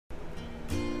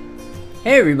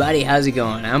Hey everybody, how's it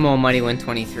going? I'm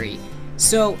Almighty123.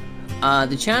 So,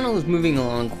 the channel is moving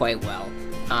along quite well.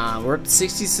 We're up to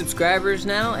 60 subscribers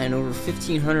now and over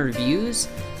 1,500 views.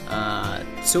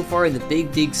 So far, the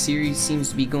Big Dig series seems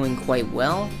to be going quite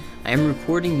well. I am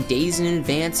recording days in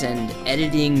advance and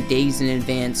editing days in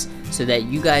advance so that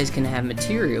you guys can have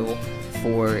material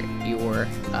for your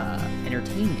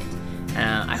entertainment.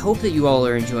 I hope that you all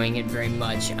are enjoying it very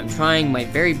much. I'm trying my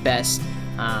very best.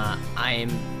 I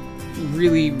am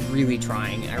really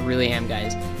trying. I really am,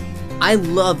 guys. I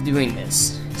love doing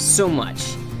this so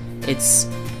much. It's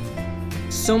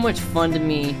so much fun to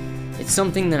me. It's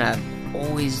something that I've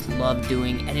always loved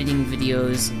doing, editing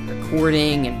videos,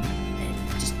 recording, and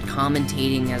just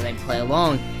commentating as I play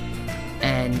along.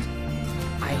 And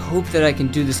I hope that I can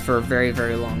do this for a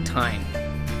very long time.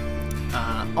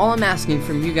 All I'm asking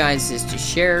from you guys is to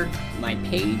share my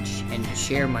page and to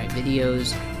share my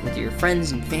videos with your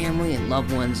friends and family and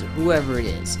loved ones, whoever it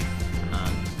is,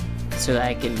 so that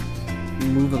I can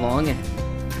move along and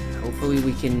hopefully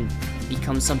we can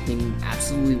become something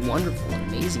absolutely wonderful and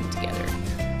amazing together.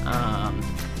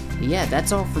 Yeah,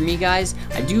 that's all for me, guys.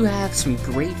 I do have some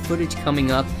great footage coming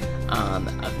up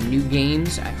of new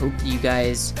games. I hope that you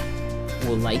guys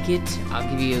will like it. I'll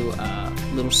give you a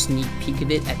little sneak peek of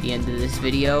it at the end of this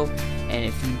video, and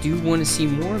if you do want to see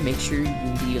more, make sure you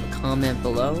leave a comment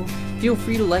below. Feel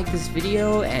free to like this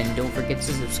video and don't forget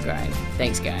to subscribe.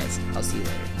 Thanks, guys. I'll see you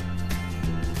later.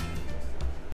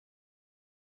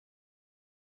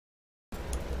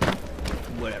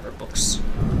 Whatever, books.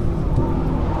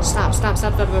 Stop.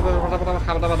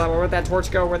 Where'd that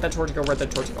torch go? Where'd that torch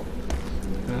go?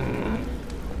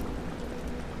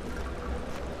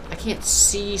 I can't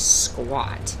see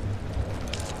squat.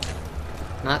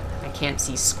 I can't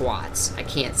see squats. I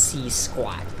can't see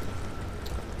squat.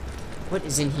 What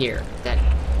is in here that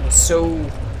was so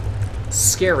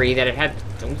scary that it had...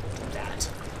 Don't do that.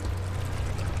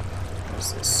 What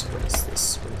is this?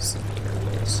 What is in here?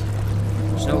 What is...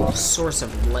 There's no source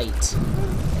of light.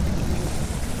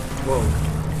 Whoa.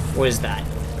 What is that?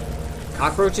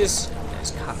 Cockroaches?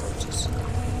 There's cockroaches.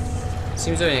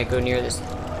 Seems like I go near this...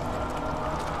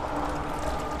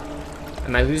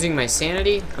 Am I losing my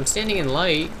sanity? I'm standing in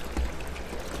light.